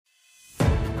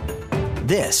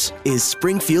This is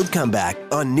Springfield Comeback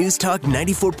on News Talk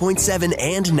 94.7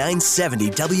 and 970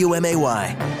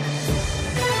 WMAY.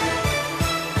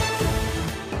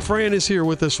 Fran is here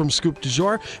with us from Scoop du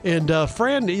Jour. And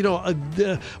Fran, we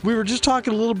were just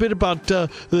talking a little bit about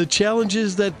the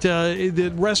challenges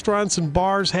that restaurants and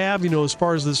bars have, as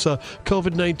far as this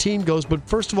COVID-19 goes. But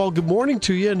first of all, good morning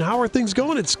to you, and how are things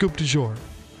going at Scoop du Jour?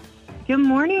 Good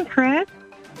morning, Chris.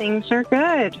 Things are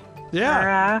good.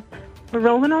 Yeah. We're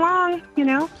rolling along,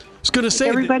 I was going to say,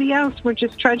 everybody else, we're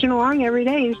just trudging along every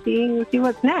day, see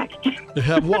what's next.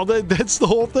 Yeah, well, that's the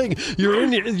whole thing. You're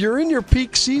in your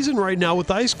peak season right now with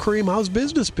ice cream. How's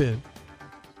business been?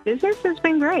 Business has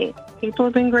been great. People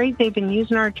have been great. They've been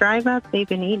using our drive up. They've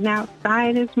been eating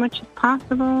outside as much as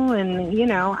possible. And,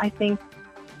 I think,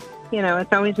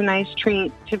 it's always a nice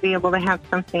treat to be able to have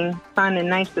something fun and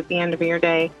nice at the end of your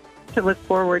day to look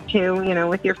forward to,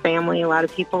 with your family. A lot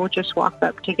of people just walk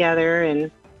up together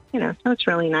and, so it's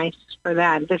really nice for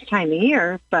that this time of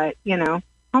year. But,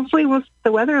 hopefully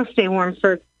the weather will stay warm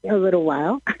for a little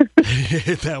while.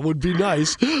 That would be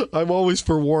nice. I'm always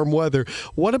for warm weather.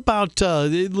 What about,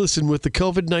 listen, with the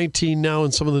COVID-19 now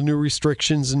and some of the new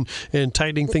restrictions and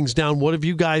tightening things down, what have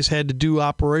you guys had to do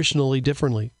operationally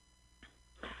differently?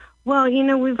 Well,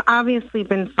 we've obviously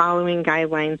been following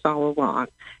guidelines all along.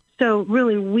 So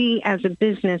really, we as a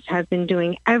business have been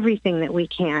doing everything that we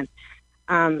can.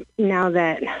 Now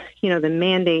that, the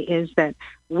mandate is that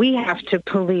we have to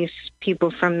police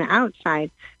people from the outside,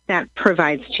 that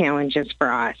provides challenges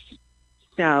for us.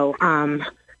 So,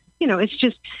 it's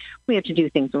just we have to do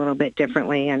things a little bit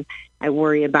differently. And I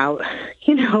worry about,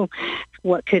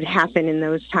 what could happen in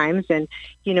those times. And,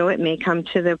 it may come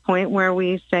to the point where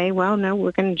we say, well, no,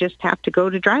 we're going to just have to go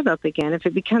to drive up again. If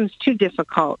it becomes too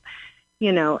difficult,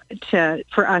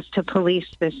 for us to police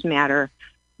this matter,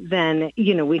 then,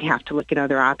 we'd have to look at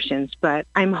other options. But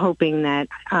I'm hoping that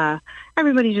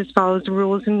everybody just follows the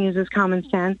rules and uses common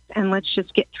sense, and let's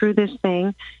just get through this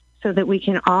thing so that we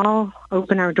can all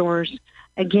open our doors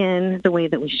again the way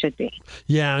that we should be.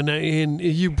 Yeah, and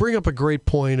you bring up a great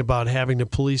point about having to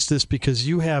police this because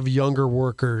you have younger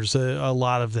workers, a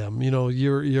lot of them.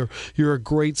 You're a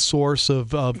great source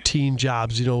of teen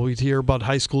jobs. We hear about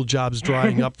high school jobs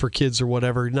drying up for kids or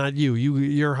whatever. Not you.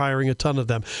 You're hiring a ton of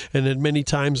them, and then many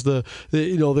times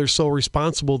they're so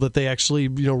responsible that they actually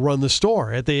run the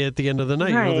store at the end of the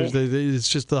night. Right. It's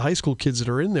just the high school kids that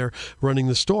are in there running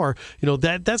the store.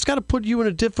 That's got to put you in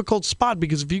a difficult spot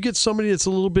because if you get somebody that's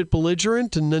a little bit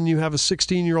belligerent and then you have a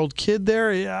 16-year-old kid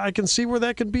there, I can see where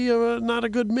that could be not a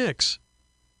good mix.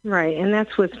 Right, and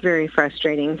that's what's very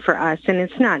frustrating for us. And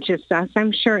it's not just us.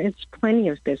 I'm sure it's plenty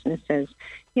of businesses.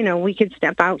 We could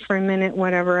step out for a minute,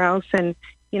 whatever else, and,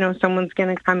 someone's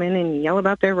going to come in and yell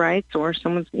about their rights or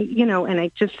someone's,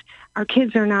 and our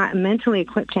kids are not mentally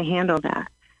equipped to handle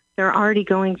that. They're already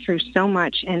going through so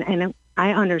much, and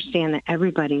I understand that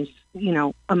everybody's,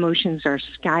 emotions are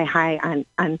sky high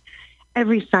on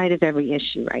every side of every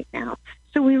issue right now.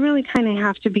 So we really kind of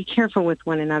have to be careful with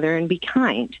one another and be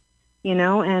kind,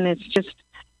 and it's just,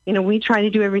 we try to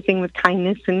do everything with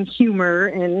kindness and humor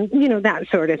and, that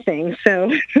sort of thing.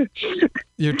 So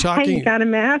you're talking. Hey, you got a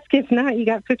mask? If not, you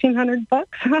got $1,500.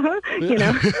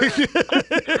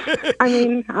 I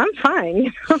mean, I'm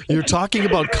fine. You're talking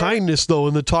about kindness, though,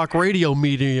 in the talk radio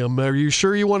medium. Are you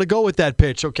sure you want to go with that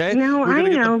pitch? Okay. No, I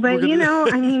know, but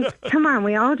I mean, come on.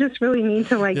 We all just really need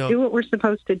to do what we're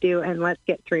supposed to do, and let's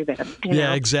get through this.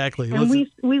 Yeah, exactly. And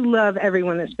we love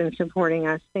everyone that's been supporting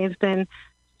us. They've been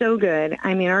so good.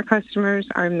 I mean, our customers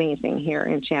are amazing here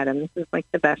in Chatham. This is like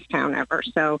the best town ever.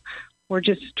 So we're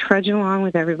just trudging along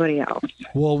with everybody else.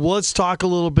 Well, let's talk a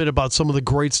little bit about some of the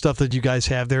great stuff that you guys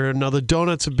have there. Now, the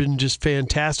donuts have been just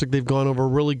fantastic. They've gone over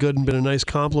really good and been a nice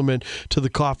compliment to the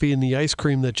coffee and the ice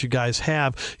cream that you guys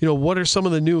have. What are some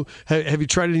of the new, have you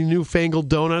tried any newfangled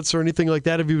donuts or anything like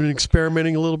that? Have you been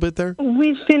experimenting a little bit there?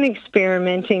 We've been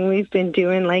experimenting. We've been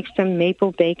doing some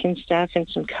maple bacon stuff and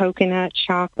some coconut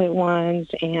chocolate ones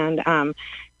and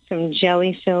some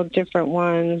jelly-filled different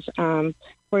ones.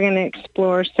 We're going to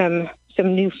explore some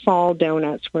new fall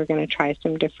donuts. We're going to try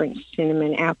some different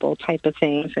cinnamon apple type of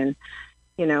things and,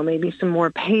 maybe some more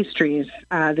pastries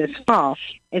this fall.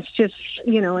 It's just,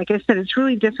 like I said, it's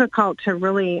really difficult to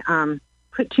really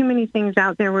put too many things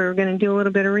out there. We're going to do a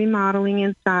little bit of remodeling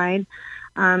inside.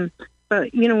 But,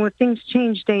 when things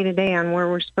change day to day on where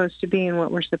we're supposed to be and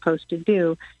what we're supposed to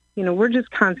do, we're just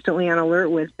constantly on alert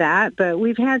with that. But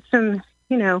we've had some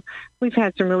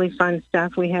really fun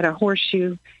stuff. We had a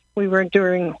horseshoe. We were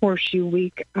during Horseshoe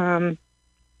Week,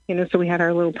 So we had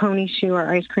our little pony shoe, our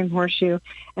ice cream horseshoe,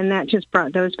 and that just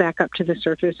brought those back up to the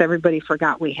surface. Everybody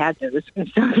forgot we had those,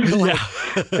 and so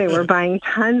they were buying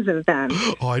tons of them.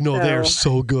 Oh, I know. They are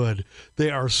so good. They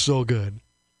are so good.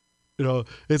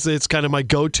 It's kind of my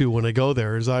go-to when I go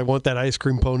there is I want that ice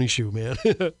cream pony shoe, man.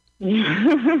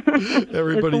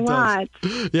 Everybody does.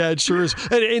 Yeah, it sure is.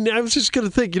 And I was just going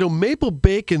to think, maple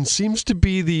bacon seems to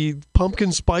be the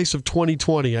pumpkin spice of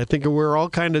 2020. I think we're all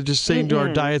kind of just saying to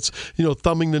our diets,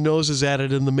 thumbing the noses at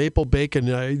it. And the maple bacon,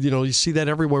 you see that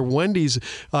everywhere. Wendy's,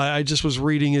 I just was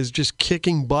reading, is just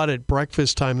kicking butt at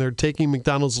breakfast time. They're taking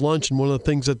McDonald's lunch, and one of the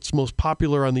things that's most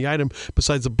popular on the item,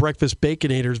 besides the breakfast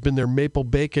Baconator, has been their maple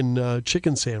bacon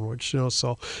chicken sandwich.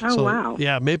 Wow.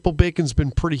 Yeah, maple bacon's been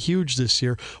pretty huge this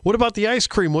year. What about the ice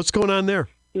cream? What's going on there?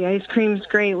 The ice cream's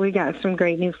great. We got some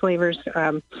great new flavors.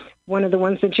 One of the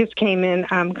ones that just came in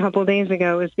a couple days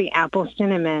ago is the apple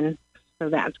cinnamon. So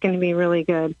that's going to be really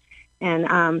good.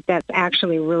 And that's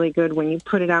actually really good when you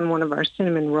put it on one of our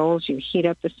cinnamon rolls. You heat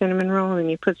up the cinnamon roll and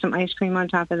you put some ice cream on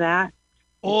top of that.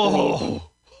 Oh,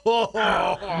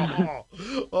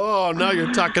 now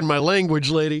you're talking my language,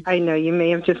 lady. I know. You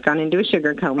may have just gone into a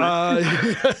sugar coma.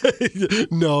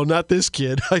 No, not this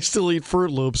kid. I still eat Fruit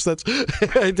Loops. I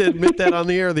did admit that on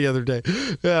the air the other day.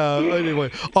 Yeah. Anyway,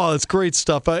 that's great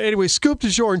stuff. Anyway, Scoop du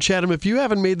Jour in Chatham. If you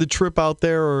haven't made the trip out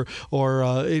there, or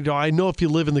I know if you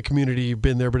live in the community, you've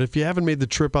been there, but if you haven't made the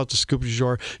trip out to Scoop du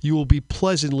Jour, you will be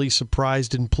pleasantly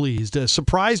surprised and pleased,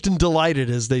 surprised and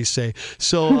delighted, as they say.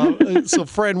 So,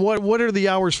 Fran, what are the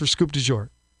hours for Scoop du Jour?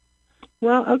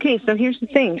 Well, okay, so here's the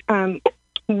thing.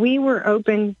 We were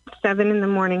open 7 in the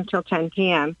morning till 10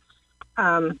 p.m.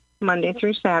 Monday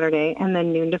through Saturday, and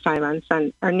then noon to 5 on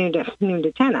noon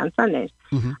to 10 on Sundays.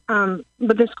 Mm-hmm.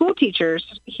 But the school teachers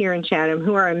here in Chatham,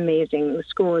 who are amazing, the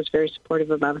school is very supportive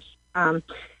of us.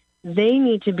 They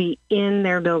need to be in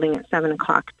their building at 7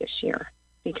 o'clock this year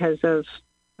because of,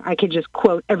 I could just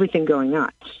quote, everything going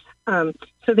on.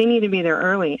 So they need to be there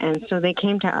early. And so they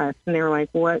came to us and they were like,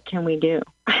 what can we do?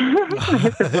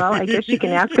 I said, well, I guess you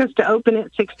can ask us to open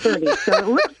at 6:30. So it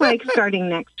looks like starting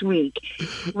next week,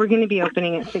 we're going to be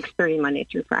opening at 6:30 Monday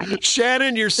through Friday.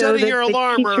 Shannon, you're setting your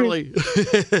alarm early.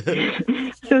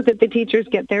 So that the teachers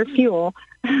get their fuel.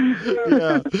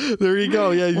 Yeah, there you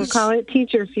go. Yeah, we'll call it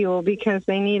teacher fuel because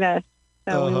they need us.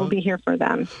 So we will be here for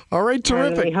them. All right,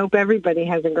 terrific. And we hope everybody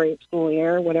has a great school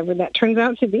year, whatever that turns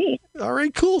out to be. All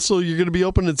right, cool. So you're going to be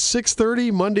open at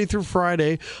 6:30 Monday through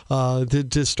Friday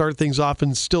to start things off,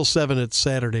 and still 7 at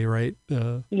Saturday, right?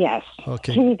 Yes.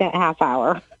 Okay. You need that half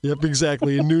hour. Yep,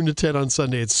 exactly. And noon to 10 on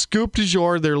Sunday. It's Scoop du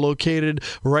Jour. They're located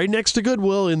right next to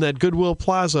Goodwill in that Goodwill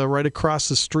Plaza right across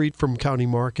the street from County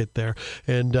Market there.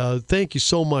 And thank you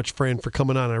so much, Fran, for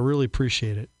coming on. I really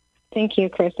appreciate it. Thank you,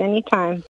 Chris. Anytime.